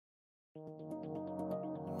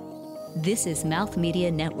This is Mouth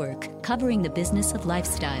Media Network, covering the business of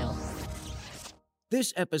lifestyle.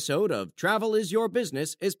 This episode of Travel is Your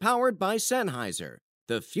Business is powered by Sennheiser,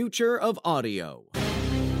 the future of audio.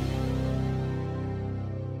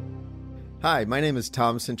 Hi, my name is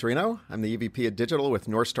Tom Cinturino. I'm the EVP of Digital with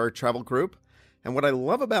North Star Travel Group. And what I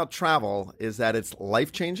love about travel is that it's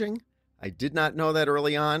life-changing. I did not know that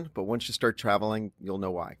early on, but once you start traveling, you'll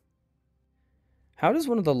know why. How does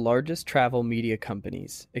one of the largest travel media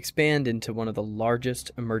companies expand into one of the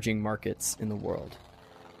largest emerging markets in the world?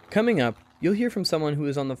 Coming up, you'll hear from someone who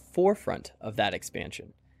is on the forefront of that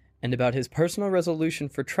expansion and about his personal resolution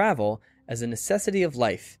for travel as a necessity of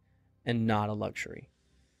life and not a luxury.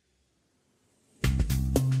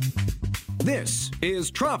 This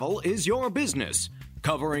is Travel is Your Business,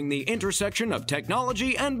 covering the intersection of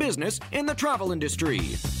technology and business in the travel industry.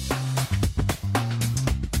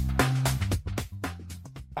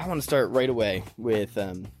 I want to start right away with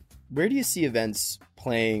where do you see events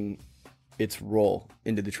playing its role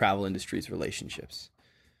into the travel industry's relationships?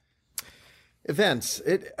 Events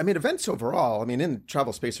overall, in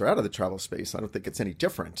travel space or out of the travel space, I don't think it's any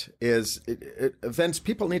different, events,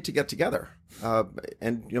 people need to get together.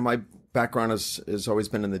 My background has always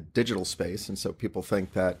been in the digital space. And so people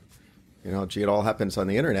think that, it all happens on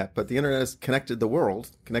the internet, but the internet has connected the world,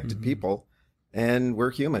 connected people, and we're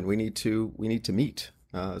human. We need to meet.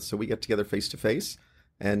 So we get together face to face.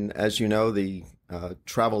 And as you know, the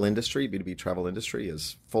travel industry, B2B travel industry,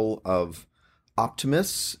 is full of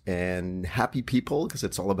optimists and happy people because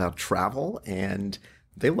it's all about travel and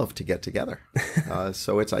they love to get together.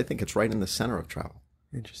 So I think it's right in the center of travel.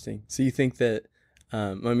 Interesting. So you think that,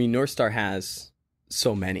 North Star has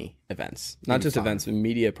so many events, not just events, but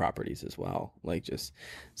media properties as well. How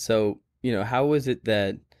is it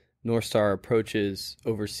that North Star approaches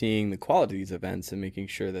overseeing the quality of these events and making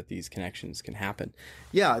sure that these connections can happen?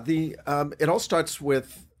 Yeah, it all starts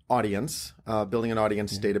with audience, building an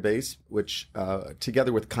audience database, which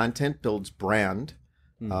together with content builds brand.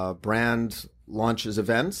 Brand launches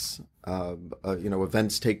events.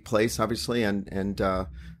 Events take place, obviously, and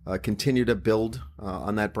continue to build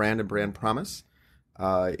on that brand and brand promise.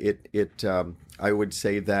 I would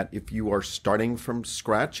say that if you are starting from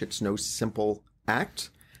scratch, it's no simple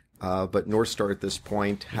act. But North Star at this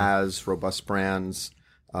point has robust brands,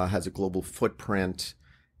 has a global footprint,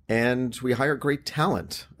 and we hire great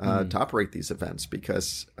talent to operate these events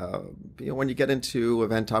because when you get into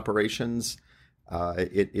event operations,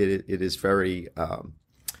 it is very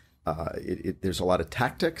there's a lot of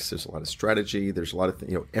tactics, there's a lot of strategy, there's a lot of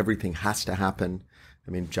everything has to happen.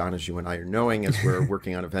 John, as you and I are knowing, as we're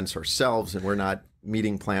working on events ourselves, and we're not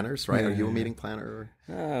meeting planners, right? Are you a meeting planner?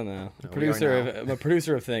 I don't know. I'm a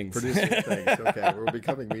producer of things. Producer of things. Okay, we're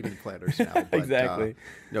becoming meeting planners now. But, exactly.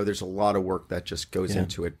 There's a lot of work that just goes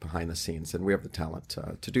into it behind the scenes, and we have the talent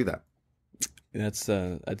to do that. That's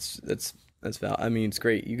valid. It's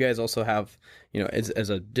great. You guys also have, as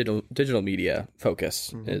a digital media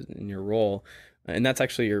focus in your role, and that's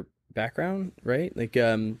actually your background, right?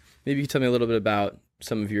 Maybe you can tell me a little bit about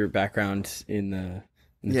some of your background in the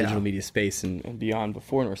digital media space and beyond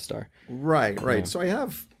before North Star. Right. Yeah. So I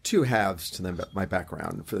have two halves to my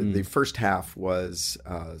background. The first half was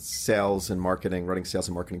sales and marketing, running sales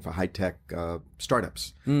and marketing for high-tech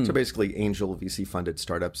startups. So basically angel VC-funded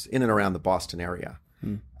startups in and around the Boston area.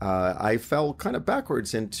 I fell kind of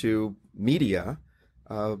backwards into media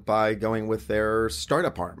by going with their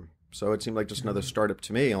startup arm. So it seemed like just another startup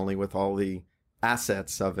to me, only with all the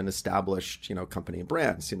assets of an established, company and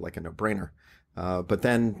brand. It seemed like a no-brainer. But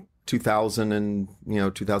then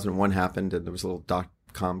 2001 happened, and there was a little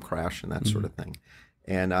dot-com crash and that sort of thing.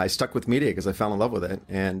 And I stuck with media because I fell in love with it,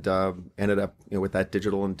 and ended up with that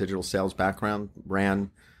digital sales background, ran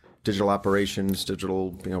digital operations,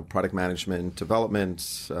 digital product management,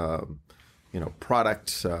 development,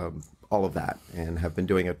 product, all of that, and have been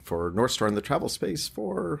doing it for North Star in the travel space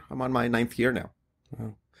I'm on my 9th year now.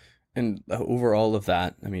 Wow. And over all of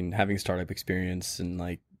that, having startup experience and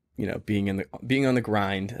being on the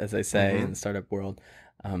grind, as I say, in the startup world,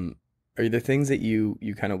 are there things that you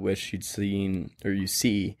kind of wish you'd seen or you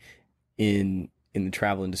see in the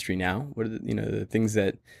travel industry now? What are the things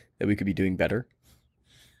that we could be doing better?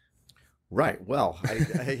 Right. Well,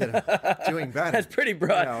 doing better. That's pretty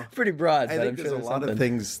broad. Pretty broad. I think there's a lot of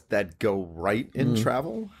things that go right in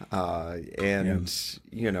travel. The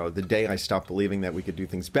day I stop believing that we could do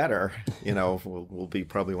things better, will be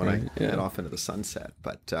probably when I head off into the sunset.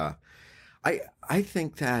 But I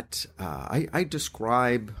think that I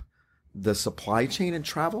describe the supply chain in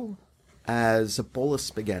travel as a bowl of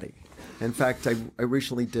spaghetti. In fact, I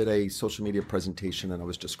recently did a social media presentation and I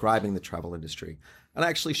was describing the travel industry. And I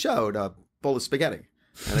actually showed a bowl of spaghetti.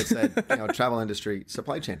 And I said, travel industry,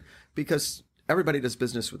 supply chain. Because everybody does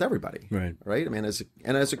business with everybody. Right? I mean,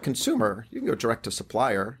 as a consumer, you can go direct to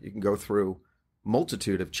supplier. You can go through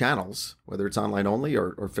multitude of channels, whether it's online only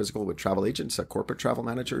or physical with travel agents, corporate travel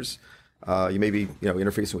managers. You may be,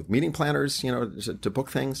 interfacing with meeting planners, to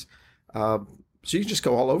book things. So you just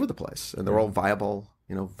go all over the place, and they're all viable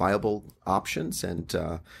options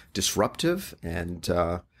and disruptive, and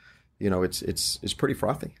it's pretty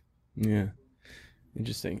frothy. Yeah,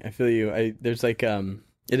 interesting. I feel you. There's like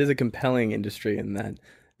it is a compelling industry in that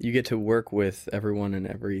you get to work with everyone and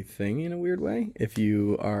everything in a weird way. If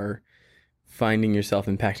you are finding yourself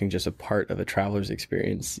impacting just a part of a traveler's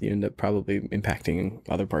experience, you end up probably impacting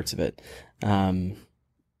other parts of it.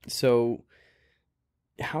 So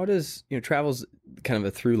how does, travel's kind of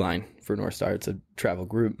a through line for North Star. It's a travel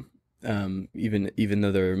group, even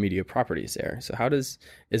though there are media properties there. So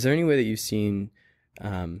is there any way that you've seen,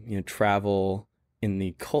 travel in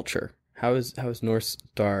the culture? How is North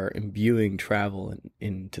Star imbuing travel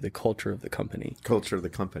into the culture of the company? Culture of the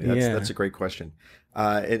company. That's a great question.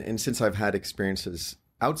 And since I've had experiences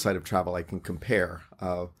outside of travel, I can compare.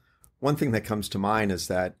 One thing that comes to mind is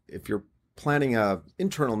that if you're planning an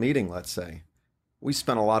internal meeting, let's say, we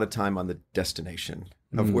spend a lot of time on the destination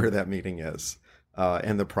of where that meeting is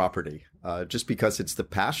and the property, just because it's the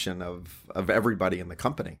passion of everybody in the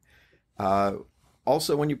company.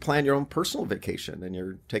 Also, when you plan your own personal vacation and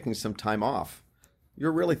you're taking some time off,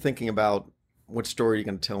 you're really thinking about what story you're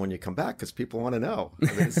going to tell when you come back, because people want to know.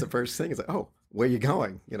 I mean, it's the first thing. It's like, oh, where are you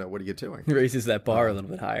going? What are you doing? It raises that bar a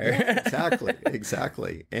little bit higher. Yeah,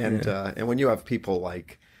 exactly. And and when you have people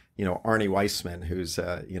like, Arnie Weissman, who's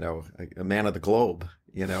a man of the globe,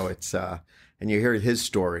 it's and you hear his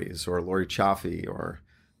stories, or Lori Chaffee, or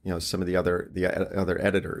some of the other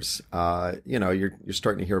editors, you're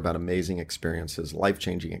starting to hear about amazing experiences,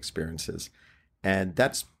 life-changing experiences, and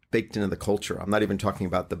that's baked into the culture. I'm not even talking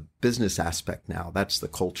about the business aspect now. That's the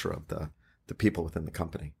culture of the people within the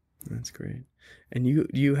company. That's great. And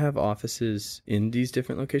you have offices in these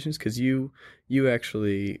different locations, because you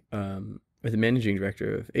actually are the managing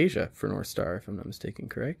director of Asia for North Star, if I'm not mistaken,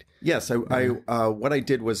 correct? Yes. What I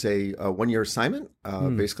did was a 1-year assignment.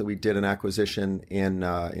 Basically, we did an acquisition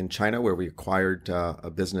in China, where we acquired a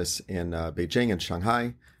business in Beijing and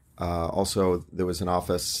Shanghai. Also, there was an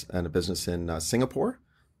office and a business in Singapore.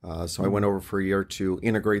 So I went over for a year to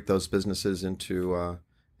integrate those businesses into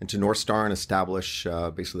North Star and establish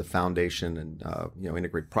basically the foundation and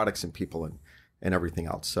integrate products and people and everything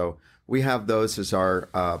else. So we have those as our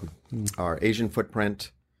Asian footprint.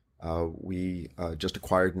 We just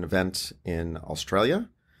acquired an event in Australia.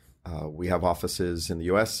 We have offices in the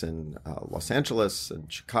U.S. in Los Angeles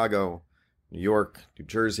and Chicago, New York, New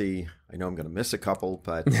Jersey. I know I'm going to miss a couple,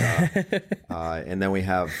 but and then we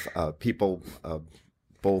have people,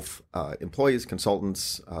 both employees,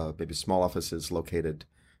 consultants, maybe small offices located,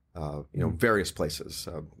 various places.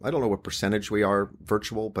 I don't know what percentage we are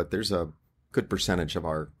virtual, but there's a good percentage of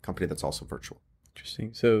our company that's also virtual.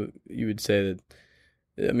 Interesting. So you would say that,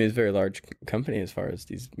 it's a very large company as far as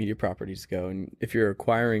these media properties go. And if you're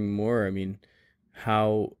acquiring more,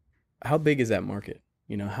 how big is that market?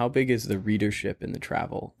 How big is the readership in the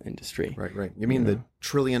travel industry? Right. You mean the $1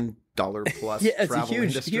 trillion plus yeah, travel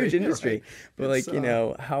industry? It's a huge industry. Right. But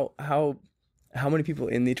how many people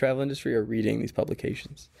in the travel industry are reading these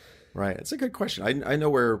publications? Right. It's a good question. I know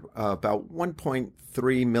we're about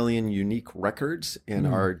 1.3 million unique records in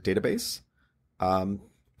our database.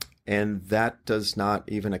 And that does not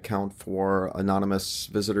even account for anonymous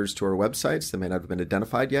visitors to our websites that may not have been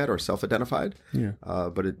identified yet or self-identified. Yeah.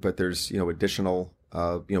 But there's, additional,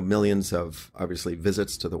 millions of obviously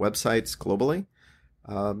visits to the websites globally.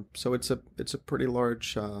 So it's a pretty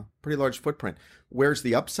large footprint. Where's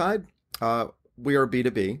the upside? We are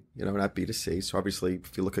B2B, not B2C. So obviously,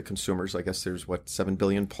 if you look at consumers, I guess there's 7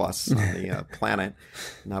 billion plus on the planet.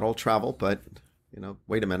 Not all travel, but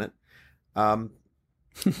wait a minute. But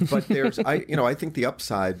there's, I think the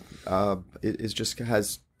upside is just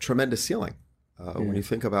has tremendous ceiling when you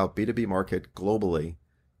think about B2B market globally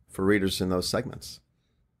for readers in those segments.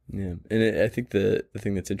 Yeah, and I think the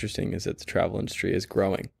thing that's interesting is that the travel industry is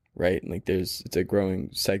growing. Right, like it's a growing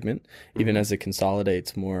segment. Even as it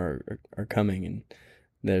consolidates, more are coming, and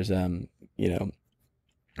there's it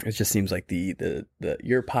just seems like the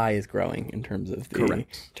your pie is growing in terms of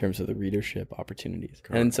the readership opportunities.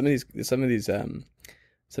 Correct. And some of these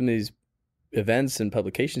events and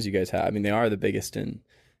publications you guys have, they are the biggest in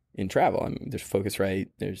travel. There's Focusrite,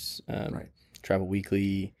 there's Travel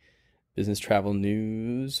Weekly, business travel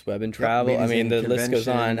news, web and travel. Yep, I mean, the list goes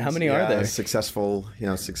on. How many are there? Successful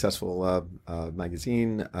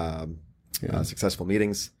magazine, successful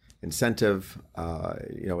meetings, incentive,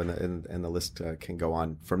 and the list can go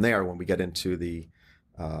on from there when we get into the,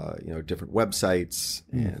 different websites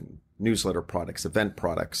and newsletter products, event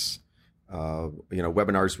products,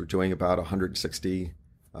 webinars. We're doing about 160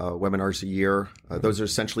 webinars a year. Those are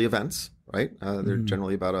essentially events, right? They're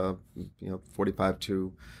generally about 45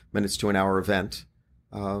 minutes to an hour event.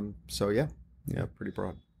 Pretty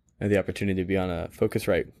broad. I had the opportunity to be on a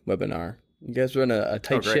Focusrite webinar. You guys run a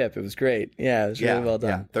tight ship. It was great. Yeah, it was really well done.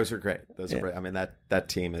 Yeah, those are great. Those are great. I mean, that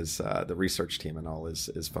team is the research team and all is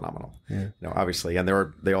phenomenal. Yeah. Obviously, and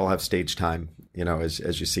they all have stage time.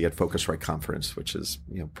 As you see at Focusrite conference, which is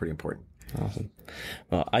pretty important. Awesome.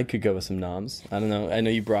 Well, I could go with some noms. I don't know. I know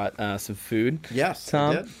you brought some food. Yes,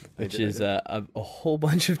 Tom, I did. Which is a whole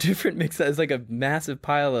bunch of different mixes. It's like a massive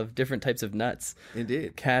pile of different types of nuts.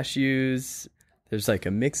 Indeed. Cashews. There's like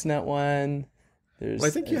a mixed nut one. Well,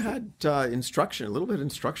 I think you had a little bit of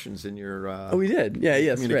instructions in your we did.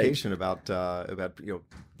 Yes, communication about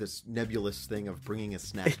this nebulous thing of bringing a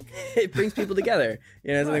snack. It brings people together.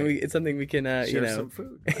 It's something we can share some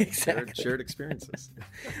food. Right? Exactly. Shared experiences.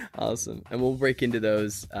 Awesome, and we'll break into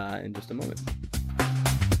those in just a moment.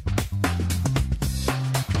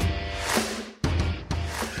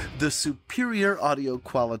 The superior audio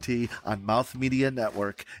quality on Mouth Media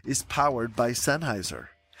Network is powered by Sennheiser.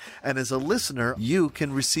 And as a listener, you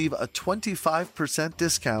can receive a 25%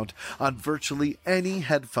 discount on virtually any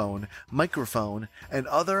headphone, microphone, and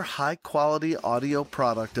other high-quality audio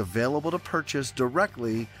product available to purchase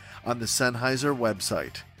directly on the Sennheiser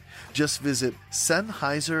website. Just visit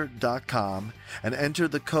Sennheiser.com and enter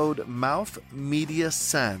the code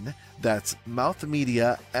MouthMediaSenn, that's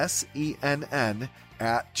MouthMedia, SENN,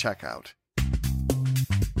 at checkout.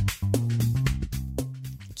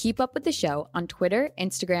 Keep up with the show on Twitter,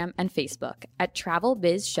 Instagram, and Facebook at Travel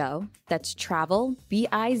Biz Show. That's Travel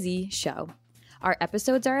BIZ Show. Our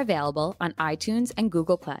episodes are available on iTunes and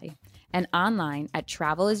Google Play and online at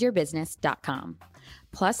travelisyourbusiness.com.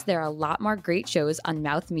 Plus, there are a lot more great shows on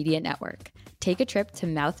Mouth Media Network. Take a trip to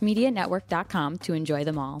mouthmedianetwork.com to enjoy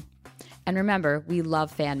them all. And remember, we love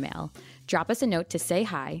fan mail. Drop us a note to say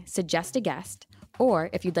hi, suggest a guest, or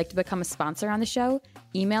if you'd like to become a sponsor on the show,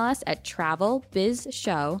 email us at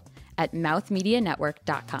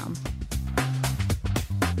travelbizshow@mouthmedianetwork.com.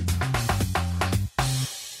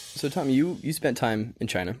 So, Tom, you spent time in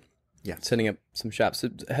China, setting up some shops.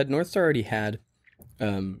 So had Northstar already had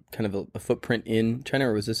kind of a footprint in China,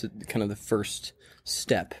 or was this kind of the first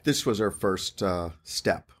step? This was our first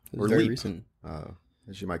step, or very leap, recent.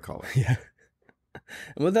 As you might call it. Yeah.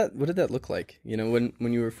 And what did that look like? When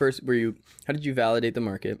you were first, how did you validate the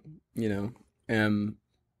market? And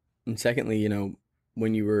secondly,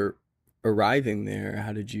 when you were arriving there,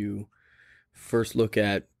 how did you first look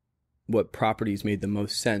at what properties made the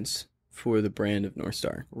most sense for the brand of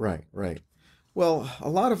Northstar? Right. Well, a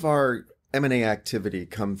lot of our M&A activity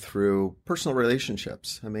come through personal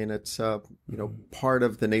relationships. I mean, it's part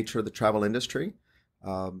of the nature of the travel industry.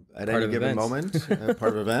 At any given moment,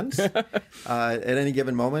 part of events. At any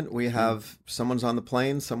given moment, we have someone's on the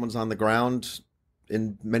plane, someone's on the ground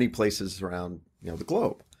in many places around the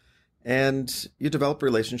globe, and you develop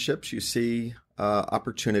relationships. You see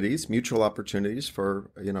opportunities, mutual opportunities for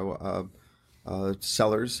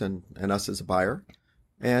sellers and us as a buyer,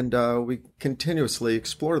 and we continuously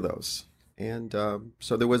explore those. And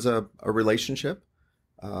so there was a relationship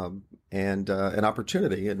and an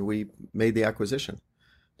opportunity, and we made the acquisition.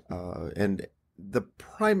 And the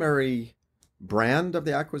primary brand of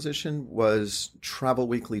the acquisition was Travel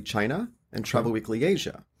Weekly China and Travel Weekly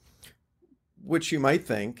Asia, which you might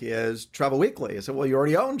think is Travel Weekly. I said, well, you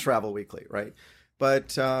already own Travel Weekly, right?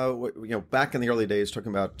 But back in the early days,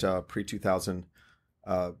 talking about pre-2000,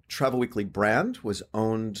 Travel Weekly brand was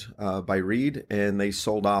owned by Reed, and they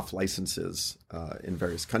sold off licenses in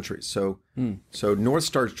various countries. So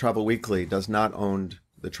Northstar's Travel Weekly does not own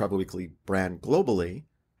the Travel Weekly brand globally.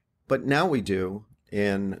 But now we do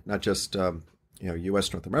in not just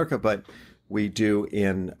U.S. North America, but we do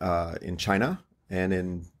in China and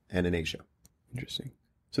in Asia. Interesting.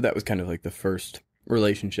 So that was kind of like the first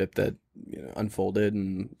relationship that unfolded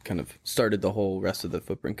and kind of started the whole rest of the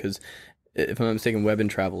footprint. Because if I'm not mistaken, Web and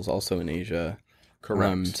Travel is also in Asia.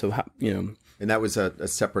 Correct. So and that was a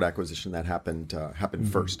separate acquisition that happened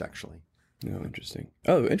first, actually. Oh, interesting.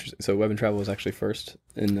 So Web and Travel was actually first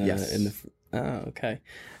in the yes. Oh, okay.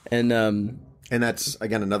 And that's,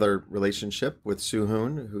 again, another relationship with Soo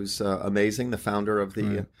Hoon, who's amazing, the founder of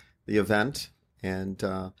the event. And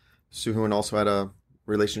Soo Hoon also had a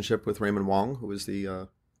relationship with Raymond Wong, who was the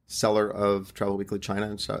seller of Travel Weekly China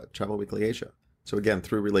and Travel Weekly Asia. So again,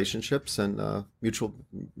 through relationships and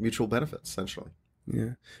mutual benefits, essentially.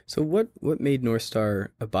 Yeah. So what made North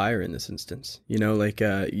Star a buyer in this instance?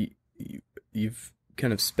 You've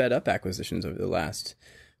kind of sped up acquisitions over the last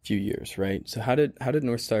few years, right? So how did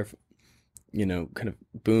North Star, kind of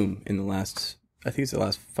boom in the last? I think it's the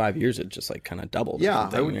last 5 years. It just like kind of doubled. Yeah,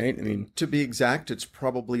 right. I mean, to be exact, it's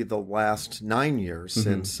probably the last 9 years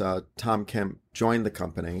since Tom Kemp joined the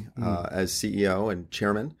company as CEO and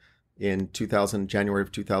chairman in January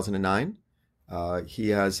of 2009. He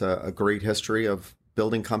has a great history of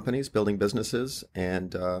building companies, building businesses,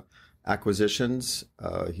 and acquisitions.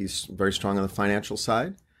 He's very strong on the financial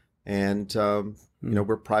side, and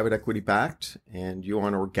we're private equity backed, and you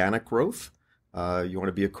want organic growth. You want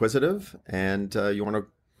to be acquisitive, and you want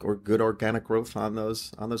good organic growth on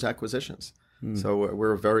those acquisitions. So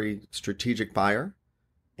we're a very strategic buyer,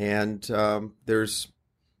 and there's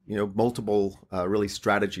multiple really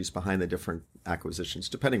strategies behind the different acquisitions,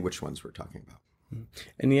 depending which ones we're talking about.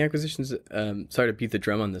 And the acquisitions. Sorry to beat the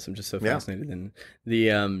drum on this. I'm just so fascinated. And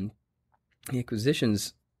the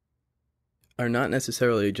acquisitions are not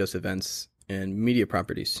necessarily just events and media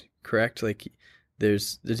properties, correct? Like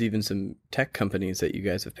there's even some tech companies that you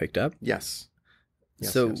guys have picked up. Yes.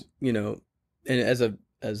 So and as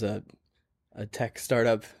a tech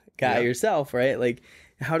startup guy yourself, right? Like,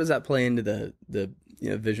 how does that play into the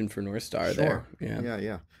vision for North Star there?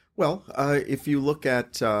 Yeah. Well, if you look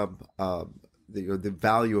at the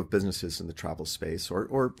value of businesses in the travel space,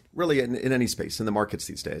 or really in any space in the markets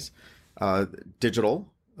these days,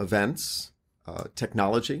 digital, events,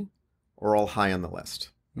 technology are all high on the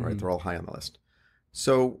list, right? They're all high on the list.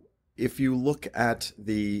 So if you look at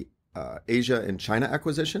the Asia and China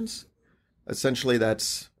acquisitions, essentially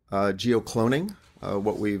that's geo-cloning,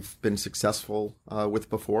 what we've been successful with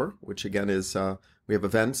before, which again is we have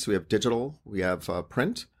events, we have digital, we have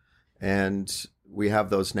print, and we have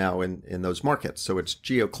those now in those markets. So it's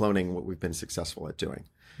geo-cloning what we've been successful at doing.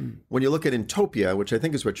 When you look at Intopia, which I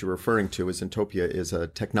think is what you're referring to, is Intopia is a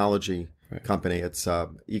technology company. It's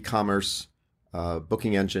e-commerce,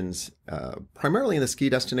 booking engines, primarily in the ski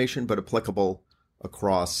destination, but applicable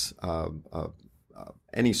across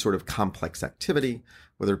any sort of complex activity,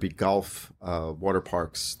 whether it be golf, water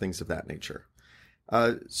parks, things of that nature.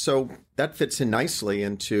 So that fits in nicely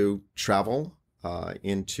into travel,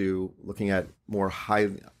 into looking at more high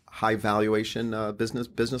valuation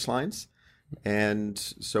business lines. And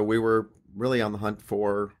so we were really on the hunt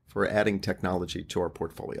for adding technology to our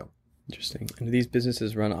portfolio. Interesting. And do these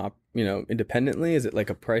businesses run independently? Is it like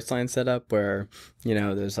a Priceline setup where,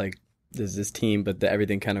 there's this team, but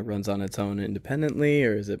everything kind of runs on its own independently,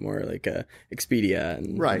 or is it more like a Expedia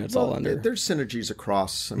and right? It's all under? There's synergies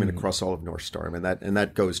across all of North Star. I mean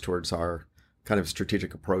that goes towards our kind of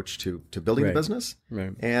strategic approach to building the business.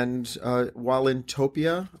 Right. And while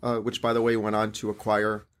Intopia, which by the way went on to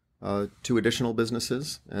acquire 2 additional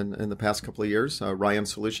businesses in the past couple of years, Ryan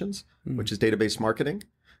Solutions, which is database marketing,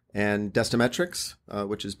 and Destametrics,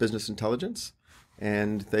 which is business intelligence.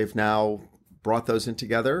 And they've now brought those in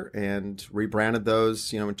together and rebranded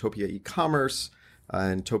those, Intopia e-commerce,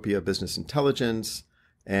 Intopia business intelligence,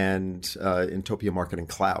 and Intopia marketing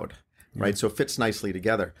cloud, right? So it fits nicely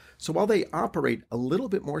together. So while they operate a little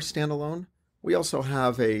bit more standalone, we also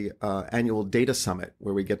have a annual data summit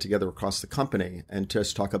where we get together across the company and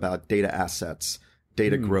just talk about data assets,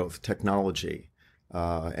 data growth, technology,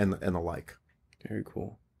 and the like. Very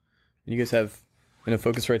cool. And you guys have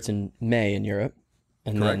Focusrite's in May in Europe,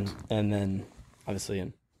 and Correct. then obviously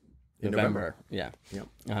in November. Yeah. Yep.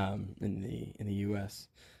 In the US.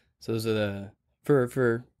 So those are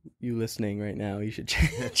for you listening right now, you should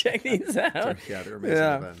check these out. Yeah, they're amazing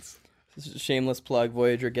events. Shameless plug.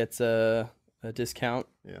 Voyager gets a discount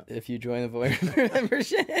if you join the Voyager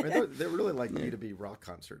membership. I mean, they're really like B2B rock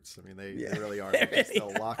concerts. I mean, they really are. There's just a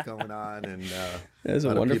lot going on, and it was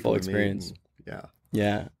a wonderful experience.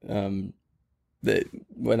 Yeah.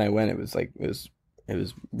 When I went, it was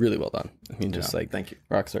really well done. I mean, just thank you,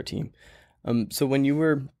 rockstar team. So when you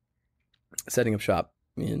were setting up shop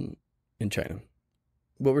in China,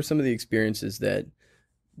 what were some of the experiences that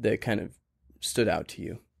kind of stood out to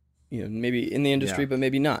you? Maybe in the industry, but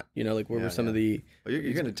maybe not. What were some of the? Well,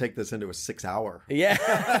 you're going to take this into a 6-hour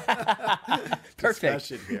perfect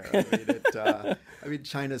discussion here. I mean,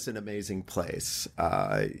 China's an amazing place.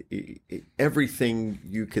 Everything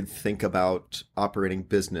you could think about operating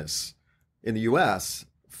business in the U.S.,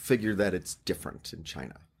 figure that it's different in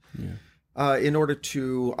China. Yeah. In order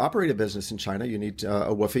to operate a business in China, you need a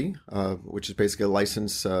WFOE, which is basically a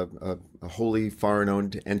license, a wholly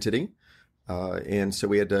foreign-owned entity. and so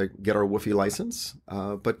we had to get our WFOE license.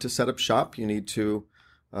 But to set up shop, you need to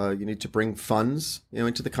bring funds,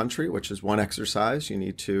 into the country, which is one exercise. You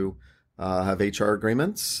need to have HR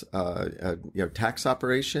agreements, tax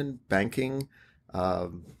operation, banking,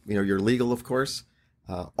 your legal, of course.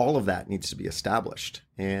 All of that needs to be established,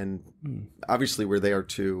 and obviously we're there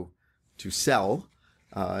to sell.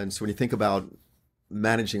 And so when you think about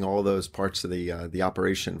managing all those parts of the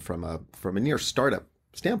operation from a near startup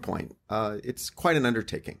standpoint, it's quite an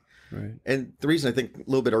undertaking. Right. And the reason I think a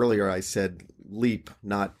little bit earlier I said leap,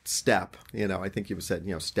 not step. I think you said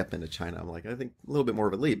step into China. I'm like, I think a little bit more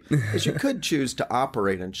of a leap, because you could choose to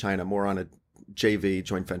operate in China more on a JV,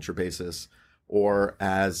 joint venture basis, or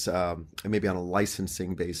as maybe on a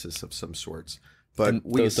licensing basis of some sorts. But and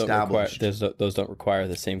we those established those don't require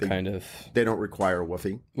the same kind of. They don't require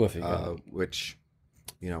WFOE. WFOE, which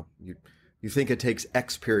you think it takes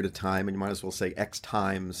X period of time, and you might as well say X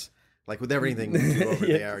times. Like with everything you do over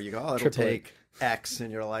there, you go, it'll Triple take X,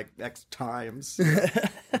 and you're like X times,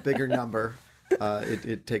 a bigger number.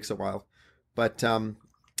 It takes a while, but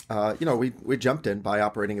we jumped in by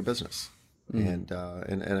operating a business, and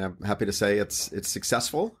I'm happy to say it's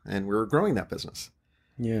successful, and we're growing that business.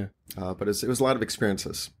 Yeah, but it was a lot of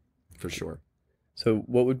experiences, for sure. So,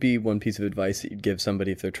 what would be one piece of advice that you'd give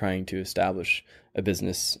somebody if they're trying to establish a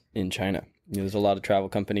business in China? There's a lot of travel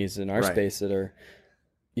companies in our space that are,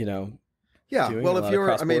 doing well, if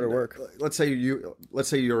you're, work. let's say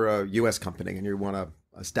you're a U.S. company and you want to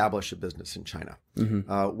establish a business in China.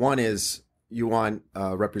 Mm-hmm. One is you want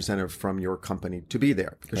a representative from your company to be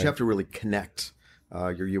there, because you have to really connect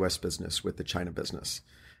your U.S. business with the China business.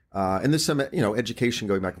 And there's some, education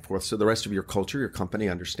going back and forth. So the rest of your culture, your company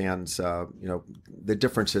understands, the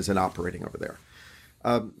differences in operating over there.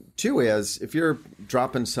 Two is if you're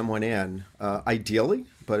dropping someone in, ideally,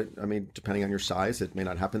 but depending on your size, it may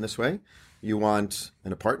not happen this way. You want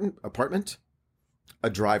an apartment, a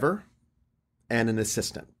driver, and an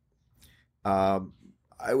assistant.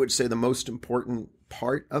 I would say the most important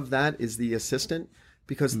part of that is the assistant,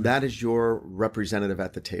 because that is your representative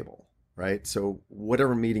at the table, right? So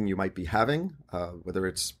whatever meeting you might be having, whether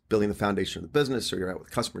it's building the foundation of the business or you're out with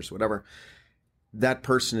customers, whatever, that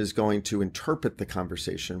person is going to interpret the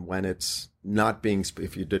conversation when it's not being,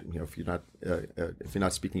 if you're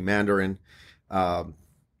not speaking Mandarin,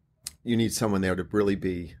 you need someone there to really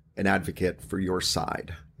be an advocate for your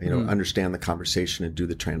side, understand the conversation and do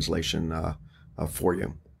the translation for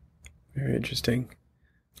you. Very interesting.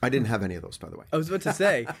 I didn't have any of those, by the way. I was about to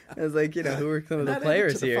say, I was like, who are some of the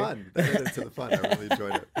players here? That added to the fun. I really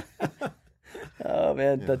enjoyed it. Oh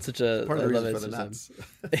man, that's such a part of the reason for the nuts.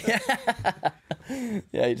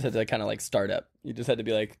 Yeah, you just had to kind of like start up. You just had to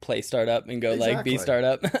be like play startup and go like be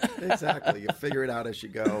startup. Exactly. You figure it out as you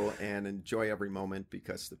go and enjoy every moment,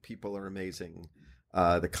 because the people are amazing.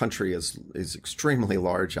 The country is extremely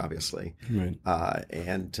large, obviously, right.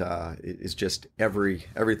 And it is just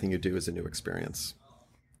everything you do is a new experience.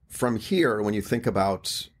 From here, when you think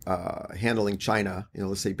about handling China,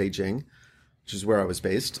 let's say Beijing, which is where I was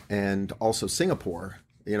based, and also Singapore,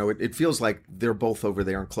 it feels like they're both over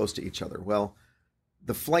there and close to each other. Well,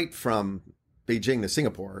 the flight from Beijing to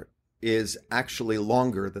Singapore is actually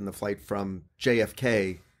longer than the flight from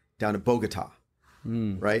JFK down to Bogota,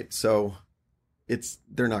 right? So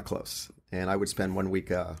they're not close. And I would spend 1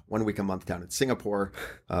 week a month down in Singapore,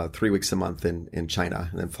 3 weeks a month in China,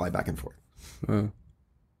 and then fly back and forth. Wow.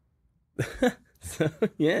 So,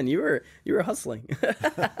 yeah, and you were hustling.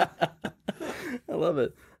 I love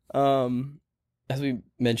it. As we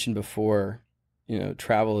mentioned before,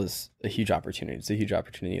 travel is a huge opportunity. It's a huge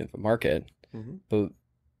opportunity in the market. Mm-hmm. But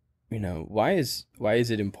why is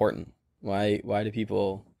it important? Why do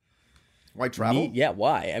people? Why travel?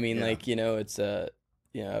 Why? It's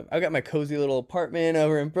I've got my cozy little apartment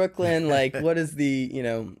over in Brooklyn. Like, what is what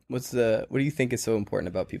do you think is so important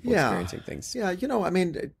about people experiencing things? Yeah,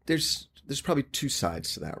 there's probably two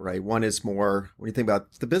sides to that, right? One is more when you think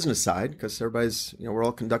about the business side, because everybody's, we're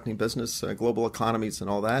all conducting business, global economies and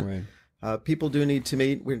all that. Right. People do need to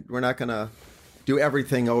meet. We're not going to do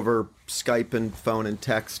everything over Skype and phone and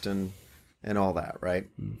text and all that, right?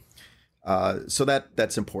 So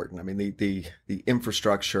that's important. The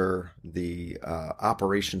infrastructure, the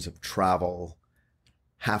operations of travel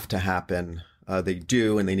have to happen. They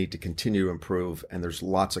do, and they need to continue to improve. And there's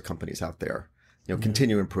lots of companies out there,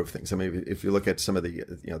 continue to improve things. If you look at some of the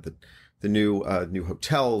new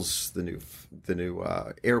hotels, the new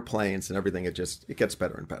airplanes and everything, it gets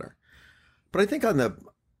better and better. But I think on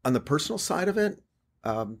the personal side of it,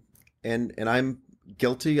 and I'm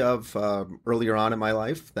guilty of earlier on in my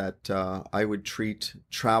life that I would treat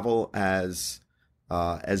travel as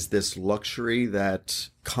as this luxury that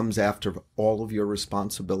comes after all of your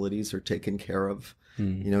responsibilities are taken care of.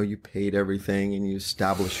 You paid everything and you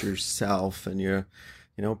establish yourself and you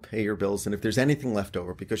pay your bills. And if there's anything left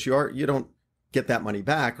over, because you don't get that money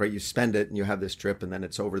back, right? You spend it and you have this trip and then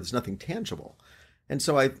it's over. There's nothing tangible. And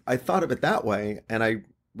so I thought of it that way, and I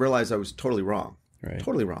realized I was totally wrong. Right.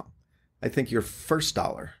 Totally wrong. I think your first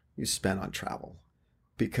dollar you spend on travel,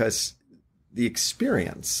 because the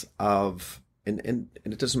experience of, and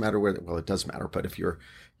it doesn't matter where, well, it does matter, but if you're,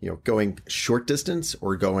 going short distance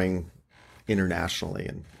or going internationally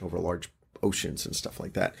and over large oceans and stuff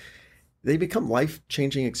like that, they become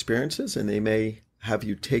life-changing experiences, and they may have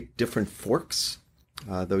you take different forks,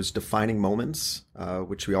 those defining moments,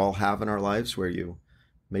 which we all have in our lives, where you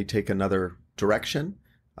may take another direction.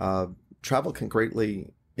 Travel can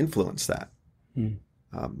greatly influence that.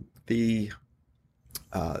 The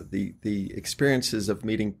experiences of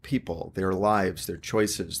meeting people, their lives, their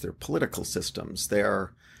choices, their political systems,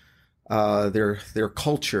 their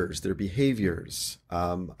cultures, their behaviors,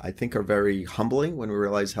 I think are very humbling when we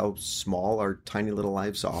realize how small our tiny little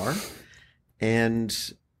lives are,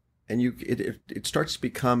 and it starts to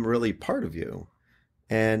become really part of you,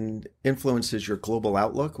 and influences your global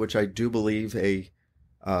outlook, which I do believe a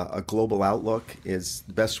global outlook is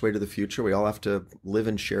the best way to the future. We all have to live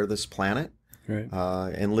and share this planet, right,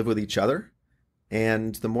 and live with each other.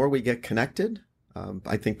 And the more we get connected,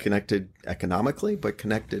 I think connected economically, but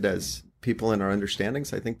connected as people in our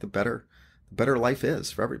understandings, I think the better life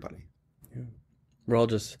is for everybody. Yeah. We're all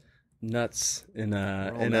just nuts in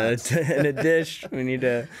a dish. We need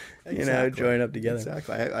to, join up together.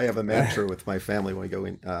 Exactly. I have a mantra with my family when we go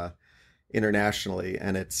in internationally,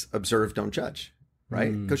 and it's observe, don't judge.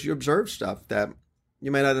 Right? Because you observe stuff that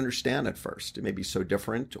you may not understand at first. It may be so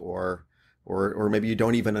different, or maybe you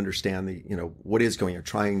don't even understand what is going on. You're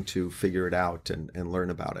trying to figure it out and learn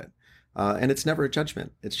about it. And it's never a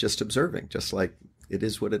judgment. It's just observing, just like it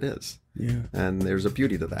is what it is. Yeah. And there's a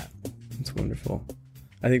beauty to that. That's wonderful.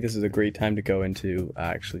 I think this is a great time to go into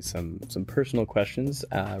actually some personal questions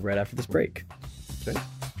right after this break. Okay.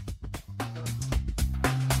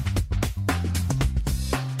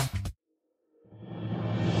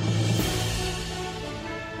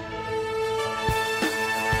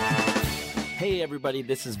 Hey everybody,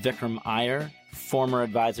 this is Vikram Iyer, former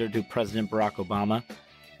advisor to President Barack Obama.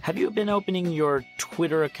 Have you been opening your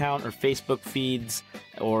Twitter account or Facebook feeds,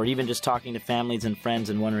 or even just talking to families and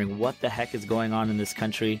friends and wondering what the heck is going on in this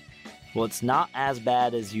country? Well, it's not as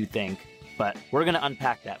bad as you think, but we're going to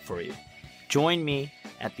unpack that for you. Join me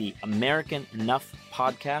at the American Enough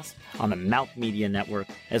podcast on the Mouth Media Network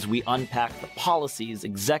as we unpack the policies,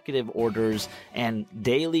 executive orders, and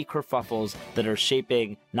daily kerfuffles that are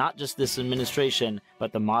shaping not just this administration,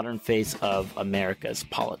 but the modern face of America's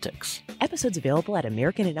politics. Episodes available at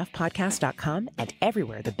AmericanEnoughPodcast.com and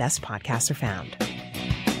everywhere the best podcasts are found.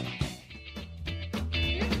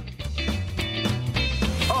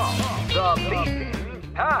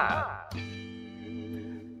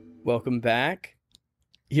 Welcome back.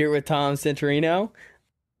 Here with Tom Santorino.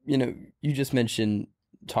 You just mentioned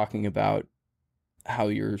talking about how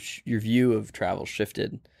your view of travel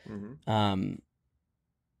shifted. Mm-hmm.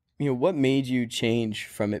 What made you change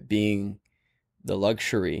from it being the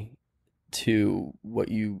luxury to what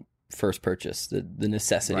you first purchased, the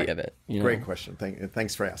necessity of it? Great question.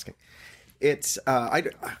 Thanks for asking. It's and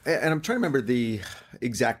I'm trying to remember the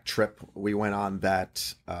exact trip we went on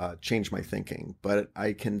that changed my thinking, but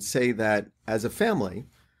I can say that as a family,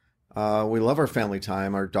 we love our family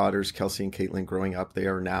time. Our daughters, Kelsey and Caitlin, growing up, they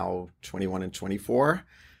are now 21 and 24.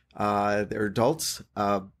 They're adults.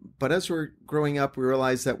 But as we're growing up, we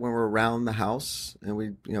realized that when we're around the house, and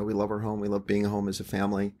we love our home, we love being home as a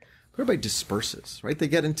family, everybody disperses, right? They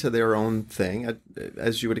get into their own thing,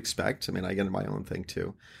 as you would expect. I mean, I get into my own thing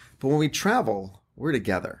too. But when we travel, we're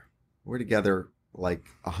together. We're together like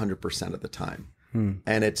 100% of the time.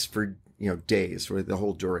 And it's for, days, or the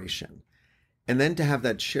whole duration. And then to have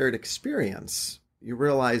that shared experience, you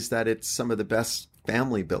realize that it's some of the best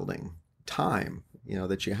family building time,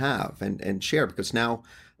 that you have and share. Because now,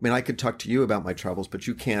 I could talk to you about my travels, but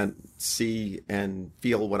you can't see and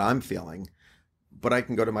feel what I'm feeling. But I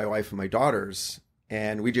can go to my wife and my daughters,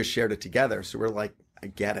 and we just shared it together. So we're like, I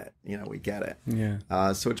get it. We get it.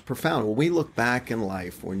 Yeah. So it's profound. When we look back in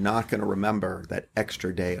life, we're not going to remember that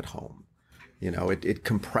extra day at home. It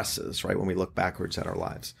compresses, right, when we look backwards at our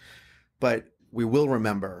lives. But we will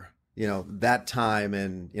remember, that time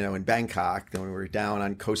in Bangkok, when we were down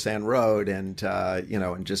on Khao San Road and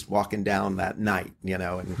just walking down that night,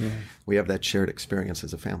 and we have that shared experience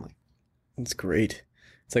as a family. It's great.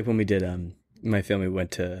 It's like when we did, my family went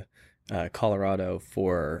to Colorado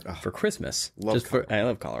for Christmas. Love I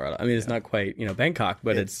love Colorado. I mean, it's not quite Bangkok,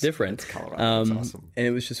 but it's different. It's Colorado. It's awesome. And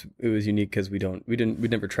it was unique because we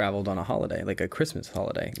never traveled on a holiday, like a Christmas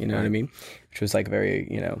holiday. You know what I mean? Which was like very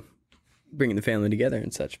bringing the family together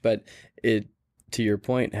and such. But it, to your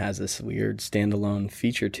point, has this weird standalone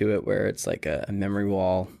feature to it where it's like a memory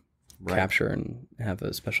wall. Capture and have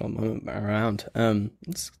a special moment around.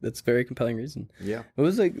 That's a very compelling reason. Yeah. What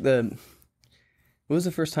was the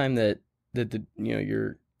first time that the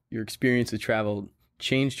your experience with travel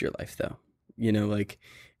changed your life though?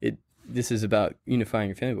 This is about unifying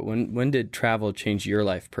your family, but when did travel change your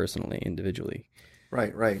life personally, individually?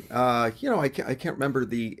 Right. I can't remember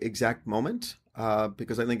the exact moment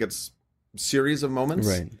because I think it's a series of moments.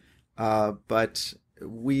 Right. But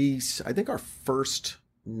I think our first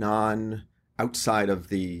outside of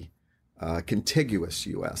the contiguous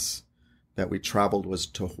U.S. that we traveled was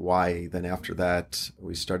to Hawaii. Then after that,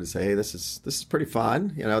 we started to say, "Hey, this is pretty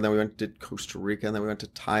fun." Then we went to Costa Rica, and then we went to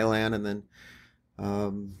Thailand, and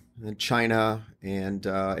then China,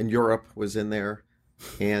 and Europe was in there.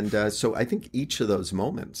 And so I think each of those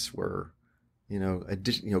moments were,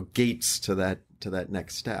 gates to that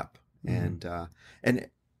next step. Mm-hmm.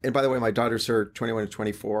 And by the way, my daughters are 21 and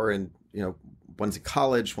 24, and one's in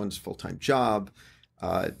college, one's a full-time job.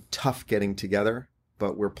 Tough getting together,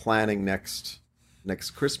 but we're planning next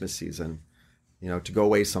Christmas season, to go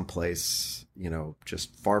away someplace,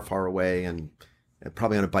 just far away, and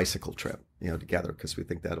probably on a bicycle trip, together, because we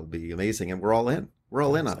think that'll be amazing, and we're all in. We're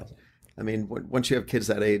all in on it. I mean, once you have kids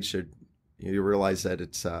that age, you realize that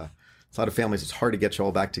it's a lot of families. It's hard to get you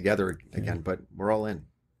all back together again, but we're all in.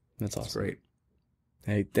 That's awesome. It's great.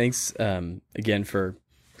 Hey, thanks again for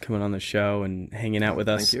coming on the show and hanging out with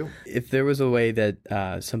us. Thank you. If there was a way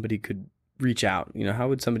that somebody could reach out, how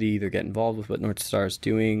would somebody either get involved with what North Star is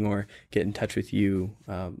doing or get in touch with you?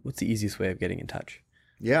 What's the easiest way of getting in touch?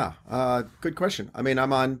 Yeah, good question. I mean,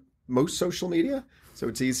 I'm on most social media, so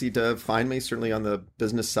it's easy to find me. Certainly on the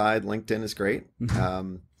business side, LinkedIn is great.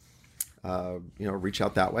 Reach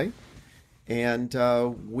out that way. And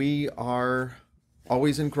we are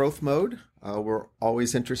always in growth mode. We're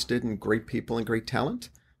always interested in great people and great talent.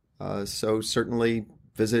 So certainly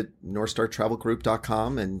visit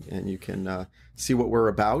NorthstarTravelGroup.com and you can see what we're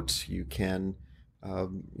about. You can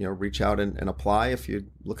reach out and apply if you're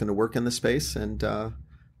looking to work in the space. And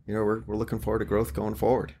we're looking forward to growth going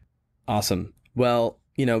forward. Awesome. Well,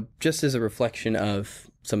 just as a reflection of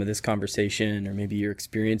some of this conversation, or maybe your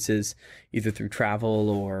experiences either through travel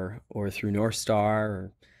or through North Star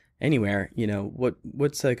or anywhere,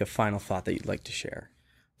 what's like a final thought that you'd like to share?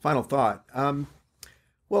 Final thought.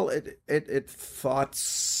 Well, it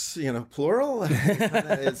thoughts, plural.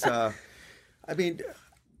 It's, I mean,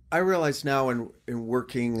 I realize now in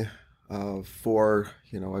working for,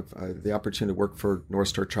 I've the opportunity to work for North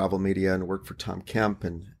Star Travel Media and work for Tom Kemp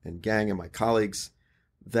and gang and my colleagues,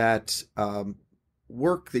 that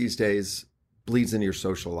work these days bleeds into your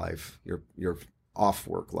social life, your off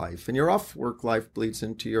work life, and your off work life bleeds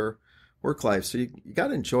into your work life. So you got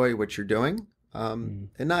to enjoy what you're doing, and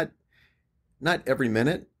not every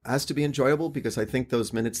minute has to be enjoyable, because I think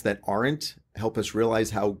those minutes that aren't help us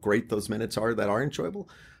realize how great those minutes are that are enjoyable.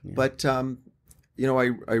 Yeah. But I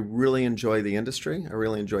really enjoy the industry. I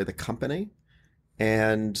really enjoy the company,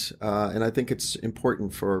 and I think it's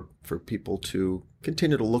important for people to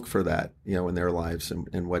continue to look for that, in their lives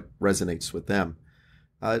and what resonates with them.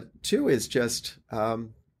 Two is just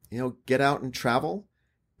get out and travel.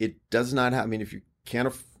 It does not have. I mean, if you can't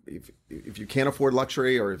afford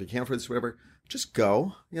luxury, or if you can't afford this, whatever, just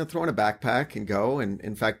go. Throw in a backpack and go. And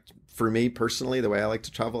in fact, for me personally, the way I like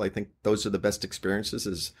to travel, I think those are the best experiences,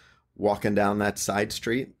 is walking down that side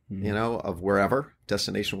street, of wherever,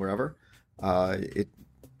 destination wherever. It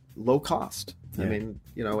low cost. Yeah. I mean,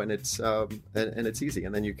 and it's easy.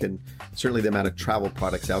 And then you can, certainly the amount of travel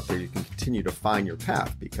products out there, you can continue to find your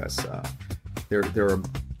path, because there are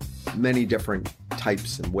many different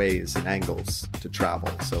types and ways and angles to travel.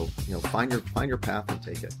 So, find your path and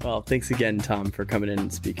take it. Well, thanks again, Tom, for coming in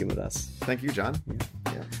and speaking with us. Thank you, John.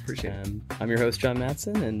 Yeah, appreciate it. I'm your host, John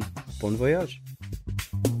Matson, and bon voyage.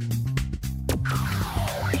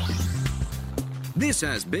 This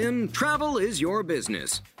has been Travel is Your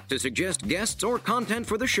Business. To suggest guests or content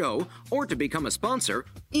for the show, or to become a sponsor,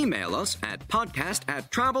 email us at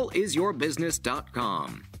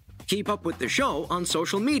podcast@travelisyourbusiness.com. Keep up with the show on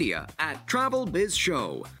social media at Travel Biz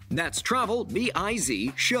Show. That's Travel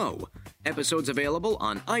BIZ Show. Episodes available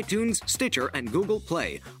on iTunes, Stitcher, and Google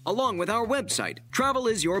Play, along with our website,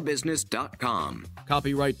 travelisyourbusiness.com.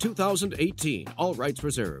 Copyright 2018. All rights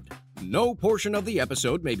reserved. No portion of the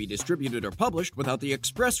episode may be distributed or published without the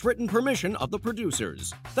express written permission of the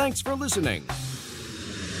producers. Thanks for listening.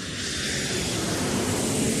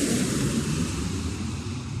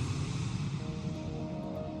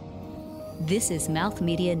 This is Mouth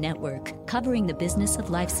Media Network, covering the business of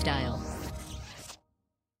lifestyle.